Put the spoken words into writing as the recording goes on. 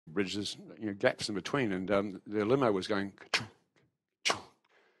bridges, gaps in between, and the limo was going.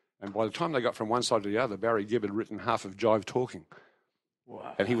 And by the time they got from one side to the other, Barry Gibb had written half of Jive Talking.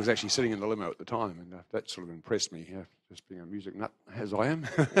 Wow. And he was actually sitting in the limo at the time, and that sort of impressed me, just being a music nut, as I am.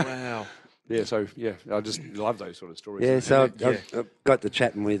 Wow. I just love those sort of stories. Yeah, so I got to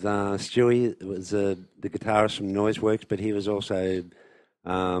chatting with Stewie. It was the guitarist from Noiseworks, but he was also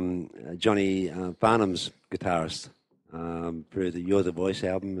Johnny Farnham's guitarist through the You're the Voice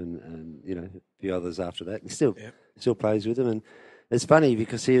album and a few others after that. And still plays with him. And it's funny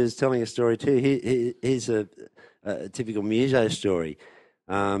because he was telling a story too. Here's a typical muso story.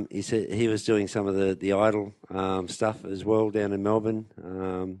 He said he was doing some of the Idol stuff as well down in Melbourne.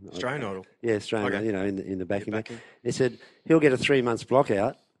 Australian Idol? Yeah, Australian, okay. in the backing. He said he'll get a 3 months block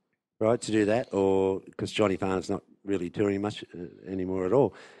out, right, to do that, or because Johnny Farnham's not really touring much anymore at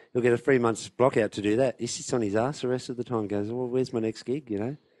all. He'll get a 3 months block out to do that. He sits on his ass the rest of the time, goes, well, where's my next gig,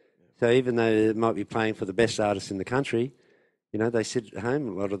 So even though it might be playing for the best artists in the country, they sit at home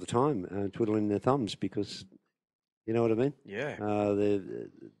a lot of the time twiddling their thumbs because... You know what I mean? Yeah.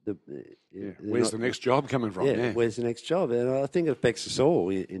 Where's the next job coming from? Yeah, where's the next job? And I think it affects us all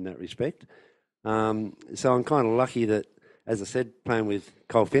in that respect. So I'm kind of lucky that, as I said, playing with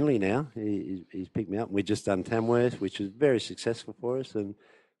Cole Finley now, he's picked me up. And we've just done Tamworth, which is very successful for us. And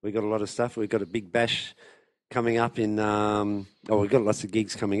we've got a lot of stuff. We've got a big bash coming up in... we've got lots of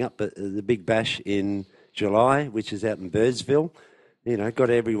gigs coming up, but the big bash in July, which is out in Birdsville, got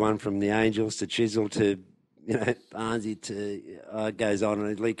everyone from the Angels to Chisel to... Barnsey to goes on,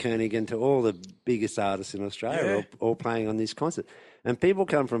 and Lee Kernigan to all the biggest artists in Australia, all playing on this concert. And people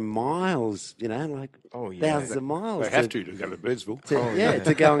come from miles, thousands of miles. They have to go to Birdsville.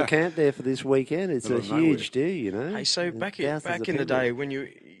 To go and camp there for this weekend. It's a huge do, Hey, so back in the day when you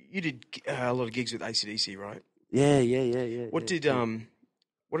did a lot of gigs with AC/DC, right? Yeah. What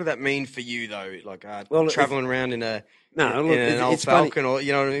did that mean for you though? Like traveling around in an old Falcon, or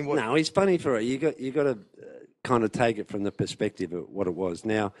you know what I mean? No, it's funny for it. You got to kind of take it from the perspective of what it was.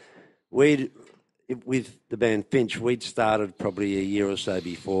 Now, with the band Finch, we'd started probably a year or so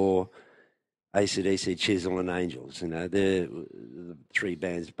before AC/DC, Chisel, and Angels. They're the three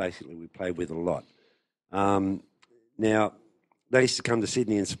bands basically we played with a lot. Now, they used to come to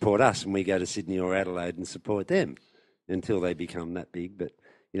Sydney and support us, and we go to Sydney or Adelaide and support them until they become that big. But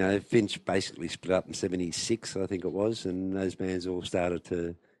Finch basically split up in '76, I think it was, and those bands all started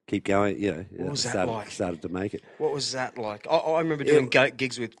to keep going. What was that like? Started to make it. What was that like? I remember doing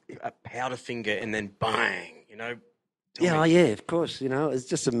gigs with Powderfinger, and then bang, Of course. It's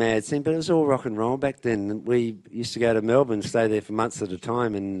just a mad thing, but it was all rock and roll back then. We used to go to Melbourne, stay there for months at a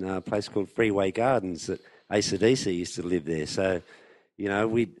time in a place called Freeway Gardens. That AC/DC used to live there. So,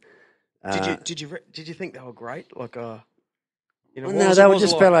 we. Did you think they were great? Like no, they were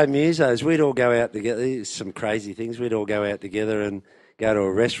just fellow musos. We'd all go out together. Some crazy things. We'd all go out together and go to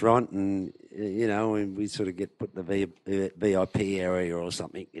a restaurant, and and we sort of get put in the VIP area or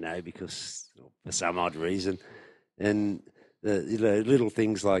something, because for some odd reason, and the little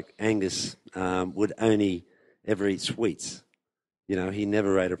things like Angus would only ever eat sweets. He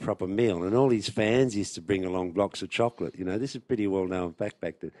never ate a proper meal, and all his fans used to bring along blocks of chocolate. This is pretty well known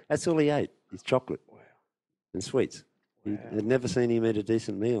back then. That's all he ate, is chocolate and sweets. Wow. I'd never seen him eat a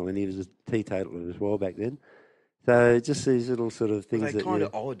decent meal, and he was a teetotaler as well back then. So just these little sort of things. They're kind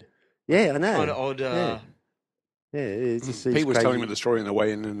of odd. Yeah, I know. Kind of odd. Yeah, it's just Pete was crazy. telling me the story on the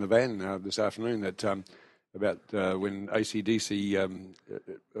way in the van this afternoon that about when AC/DC,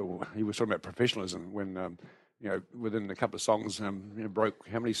 he was talking about professionalism when. Within a couple of songs, broke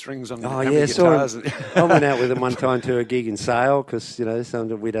how many strings on how many guitars? I went out with them one time to a gig in Sale because,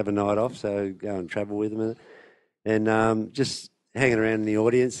 sometimes we'd have a night off, so go and travel with them and just hanging around in the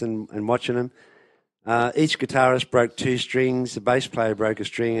audience and watching them. Each guitarist broke 2 strings, the bass player broke a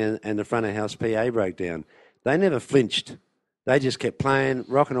string, and the front of house PA broke down. They never flinched. They just kept playing,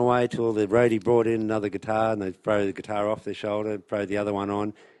 rocking away till the roadie brought in another guitar, and they'd throw the guitar off their shoulder, throw the other one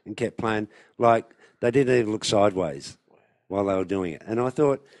on, and kept playing like... They didn't even look sideways while they were doing it. And I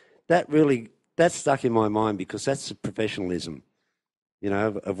thought that stuck in my mind because that's the professionalism,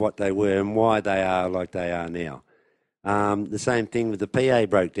 of what they were and why they are like they are now. The same thing with the PA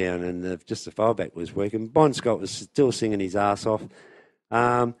broke down and just the fallback was working. Bon Scott was still singing his ass off.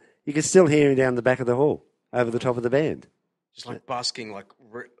 You could still hear him down the back of the hall over the top of the band. Just like busking,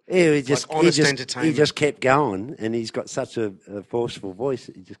 he just kept going, and he's got such a forceful voice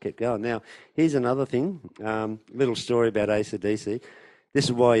that he just kept going. Now, here's another thing, little story about AC/DC. This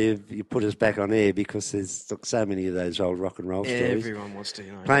is why you put us back on air, because there's so many of those old rock and roll stories. Everyone wants to,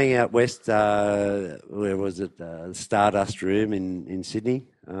 Playing out west, where was it? Stardust Room in Sydney.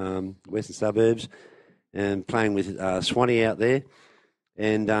 western suburbs, and playing with Swanee out there.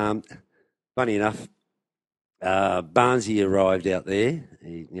 And funny enough, Barnesy arrived out there,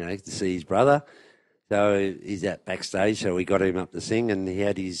 to see his brother. So he's out backstage, so we got him up to sing, and he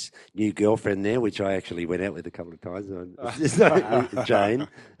had his new girlfriend there, which I actually went out with a couple of times, Jane.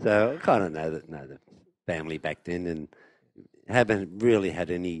 So I kind of know the family back then, and haven't really had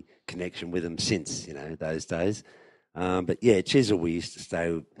any connection with them since, those days. But yeah, Chisel, we used to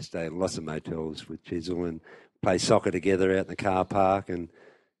stay in lots of motels with Chisel and play soccer together out in the car park, and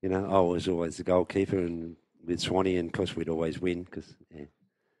I was always the goalkeeper, and with Swanee, and of course we'd always win because. Yeah.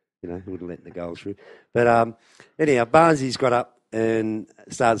 He wouldn't let the goals through. But anyhow, Barnesy's got up and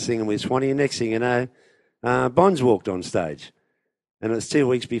started singing with Swanee. And next thing you know, Bonds walked on stage. And it was 2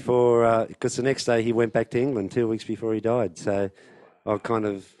 weeks before, because the next day he went back to England 2 weeks before he died. So I kind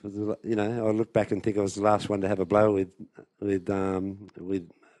of, I look back and think I was the last one to have a blow with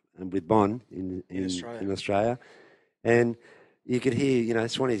Bond in Australia. And you could hear,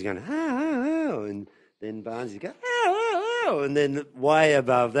 Swanee's going, and then Barnesy go, and then way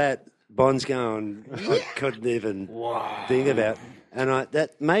above that, Bond's going, I couldn't even think about. And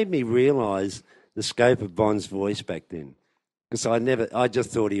that made me realise the scope of Bond's voice back then. Because I just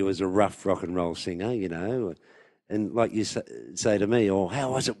thought he was a rough rock and roll singer, And like you say to me,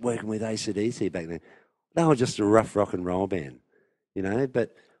 how was it working with AC/DC back then? They were just a rough rock and roll band,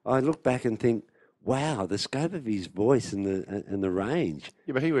 But I look back and think, wow, the scope of his voice and the range.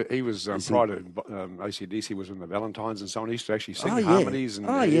 Yeah, but he was prior to AC/DC was in the Valentines and so on. He used to actually sing harmonies and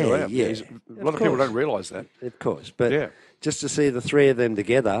yeah. A lot of people don't realise that. Of course, but just to see the three of them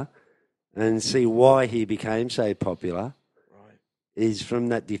together and see why he became so popular is from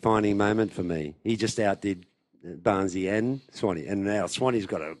that defining moment for me. He just outdid Barnesy and Swanee, and now Swanee's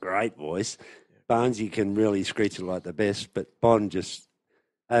got a great voice. Barnesy can really screech it like the best, but Bond just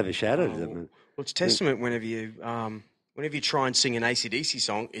overshadowed them. Well, it's testament whenever you try and sing an AC/DC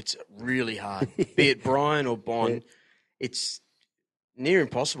song, it's really hard. Be it Brian or Bond, it's near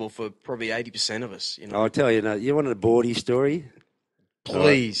impossible for probably 80% of us. I'll tell you, you want a Bordy story?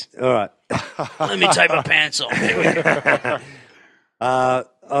 Please. All right. Let me take my pants off. I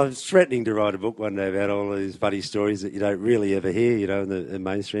was threatening to write a book one day about all these funny stories that you don't really ever hear, in the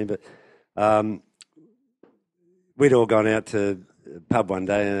mainstream. But we'd all gone out to a pub one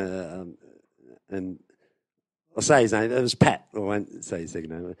day, and I'll say his name. It was Pat. I won't say his second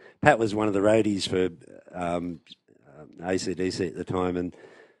name. Pat was one of the roadies for AC/DC at the time, and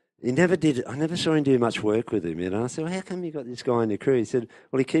I never saw him do much work with him. I said, well, how come you got this guy in your crew? He said,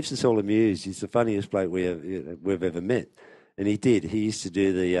 well, he keeps us all amused. He's the funniest bloke we've ever met. And he did. He used to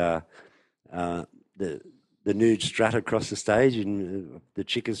do the nude strut across the stage, and the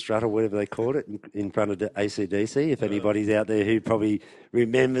chicken strut or whatever they called it, in front of the AC/DC. If anybody's out there who probably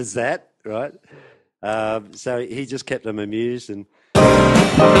remembers that, right? So he just kept them amused. And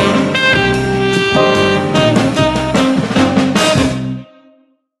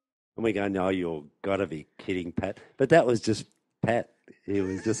we go, no, you've got to be kidding, Pat. But that was just Pat. He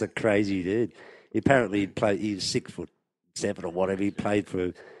was just a crazy dude. Apparently he was 6'7" or whatever. He played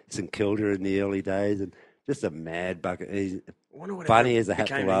for St Kilda in the early days, and just a mad bucket. He's funny as a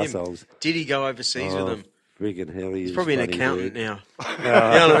hatful of arseholes. Did he go overseas with them? Friggin' hell, he's probably an accountant now. You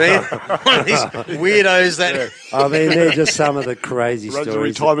know what I mean? One of these weirdos that... I mean, they're just some of the crazy stories. Runs a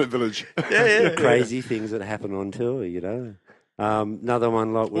retirement village. Crazy things that happen on tour, Another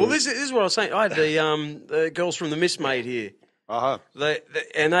one like... Well, this is what I was saying. I had the girls from the Miss Made here. Uh-huh.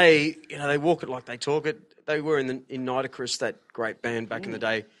 They walk it like they talk it. They were in Nitocris, that great band back in the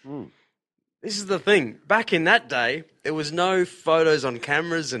day. Mm. This is the thing. Back in that day, there was no photos on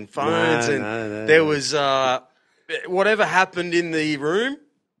cameras and phones. No. There was whatever happened in the room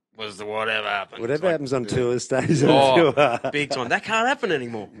was the whatever happened. Whatever happens on tour stays on tour. Big time. That can't happen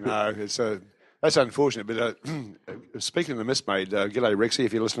anymore. No, that's unfortunate. But speaking of the Mismade, g'day Rexy,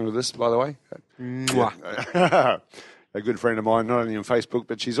 if you're listening to this, by the way. A good friend of mine, not only on Facebook,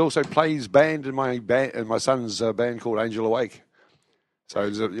 but she's also plays band in my son's band called Angel Awake. So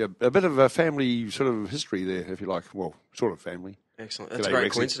there's a bit of a family sort of history there, if you like. Well, sort of family. Excellent. That's a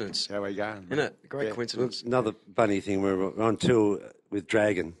great coincidence. How are you going? Isn't it? Great coincidence. Another funny thing, we were on tour with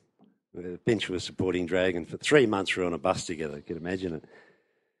Dragon. Finch was supporting Dragon. For 3 months we were on a bus together, you can imagine it.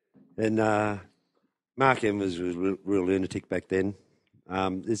 And Mark M was a real lunatic back then.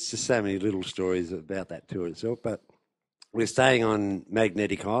 There's just so many little stories about that tour itself. But we're staying on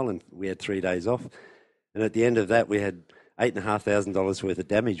Magnetic Island. We had 3 days off. And at the end of that, we had $8,500 worth of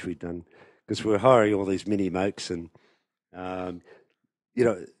damage we'd done because we were hiring all these mini mokes, and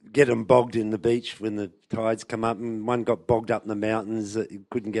get them bogged in the beach when the tides come up, and one got bogged up in the mountains. He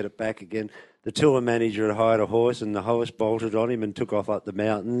couldn't get it back again. The tour manager had hired a horse, and the horse bolted on him and took off up the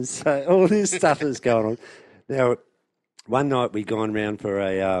mountains. So all this stuff is going on. Now, one night we gone round for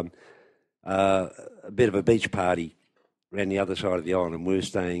a bit of a beach party around the other side of the island, and we were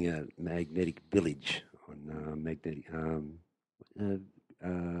staying at Magnetic Village on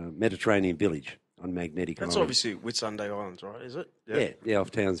Mediterranean Village on Magnetic That's Island. obviously Whitsunday Islands, right? Is it? Yeah, off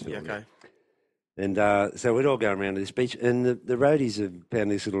Townsville. Yeah, okay. And so we'd all go around to this beach, and the roadies have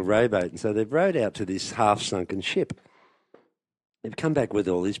found this little rowboat, and so they've rowed out to this half-sunken ship. They've come back with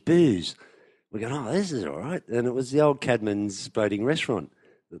all this booze. We're going, oh, this is all right. And it was the old Cadman's Boating Restaurant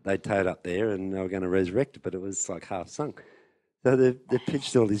that they towed up there, and they were going to resurrect it, but it was like half-sunk. So they've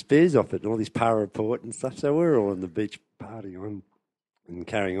pitched all this booze off it and all this para report and stuff. So we're all on the beach partying on and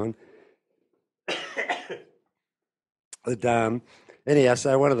carrying on. But anyhow,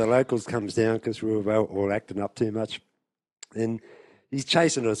 so one of the locals comes down because we were all acting up too much. And he's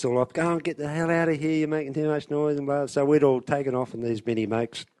chasing us all up, go on, get the hell out of here, you're making too much noise and blah. So we'd all taken off in these mini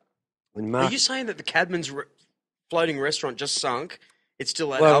makes. And Are you saying that the Cadman's floating restaurant just sunk? It's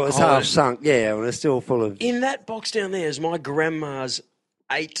still at well, it was alcohol half sunk, yeah, and it's still full of... In that box down there is my grandma's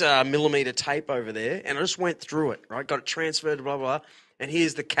 8mm tape over there, and I just went through it, right? Got it transferred, blah, blah, and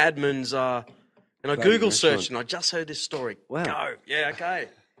here's the Cadman's... and I Google searched, and I just heard this story. Wow. Go. Yeah, okay.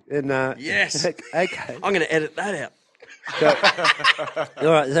 And, yes. Okay. I'm going to edit that out. So,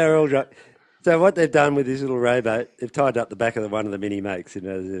 all right, so we're all right. So what they've done with this little rowboat, they've tied up the back of one of the mini makes,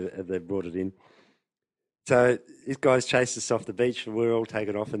 they've brought it in. So this guy's chased us off the beach, and we're all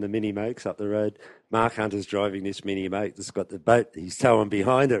taken off in the mini makes up the road. Mark Hunter's driving this mini make that's got the boat. He's towing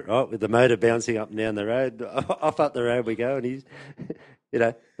behind it, right, with the motor bouncing up and down the road. Off up the road we go, and he's,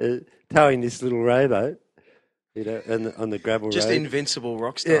 towing this little rowboat, on the gravel road. Just invincible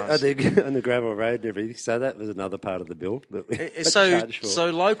rock stars. Yeah, on the gravel road and everything. So that was another part of the bill that we charged for. So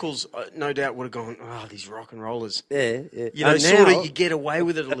locals, no doubt, would have gone, oh, these rock and rollers. Yeah. You get away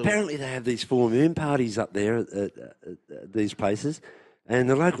with it a little. Apparently they have these full moon parties up there at these places, and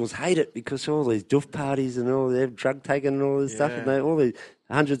the locals hate it because all these doof parties and all their drug taking and all this stuff, and all these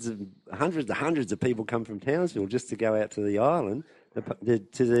hundreds of people come from Townsville just to go out to the island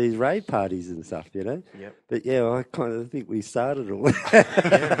to these rave parties and stuff, Yep. But yeah, I kind of think we started it all.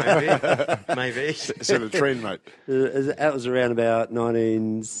 Yeah, maybe. Set a trend, mate. That was around about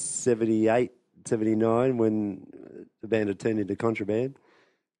 1978, 79 when the band had turned into Contraband.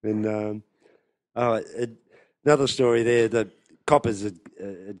 And another story there, the coppers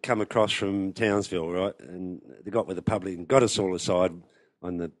had come across from Townsville, right, and they got with the public and got us all aside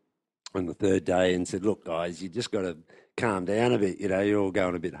on the third day and said, look, guys, you just got to calm down a bit, you're all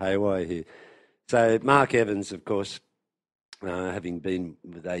going a bit haywire here. So Mark Evans, of course, having been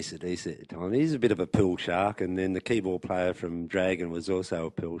with AC/DC at the time, he's a bit of a pool shark, and then the keyboard player from Dragon was also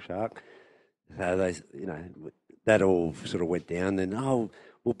a pool shark. So they, that all sort of went down. Then,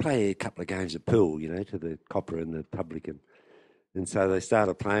 we'll play a couple of games of pool, to the copper and the public. And so they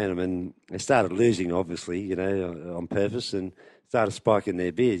started playing them, and they started losing, obviously, on purpose, and started spiking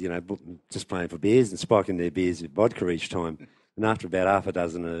their beers, just playing for beers and spiking their beers with vodka each time. And after about half a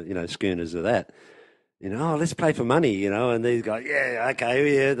dozen, schooners of that, let's play for money, and these guys,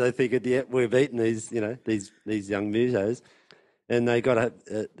 they figured, we're beating these, these young musos. And they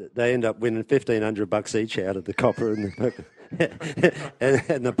they end up winning $1,500 each out of the copper and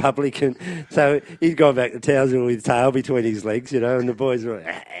and the public. And so he's gone back to Townsville with his tail between his legs, and the boys were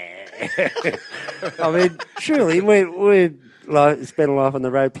I mean, surely we're like spend a life on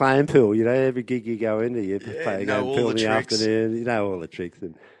the road playing pool, every gig you go into, you play a game of pool in the afternoon, all the tricks.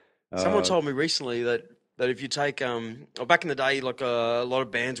 And someone told me recently that if you take, back in the day, like a lot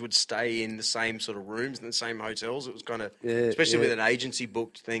of bands would stay in the same sort of rooms in the same hotels. It was kind of, especially with an agency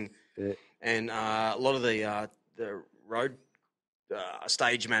booked thing, and a lot of the road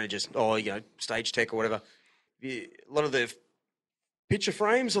stage managers or stage tech or whatever, a lot of the picture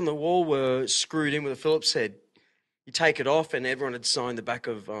frames on the wall were screwed in with a Phillips head. You take it off, and everyone had signed the back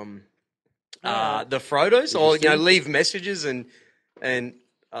of the photos, or leave messages, and I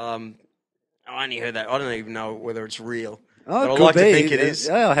only heard that. I don't even know whether it's real. Oh, but I like to think it is.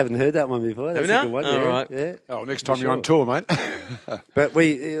 I haven't heard that one before. That's a good one. All right. Yeah. Oh, next time you're on tour, mate. But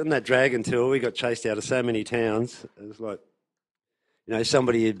on that Dragon tour, we got chased out of so many towns. It was like,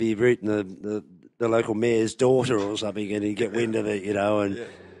 somebody would be rooting the local mayor's daughter or something, and he'd get wind of it, and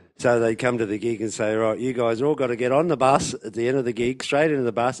so they'd come to the gig and say, right, you guys all got to get on the bus at the end of the gig, straight into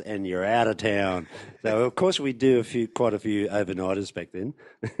the bus, and you're out of town. So, of course, we do quite a few overnighters back then.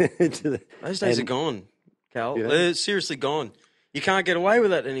 Those days are gone, Cal. They're seriously gone. You can't get away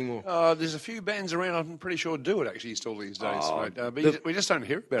with that anymore. There's a few bands around, I'm pretty sure, do it actually still these days. Oh, mate. But we just don't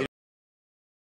hear about it.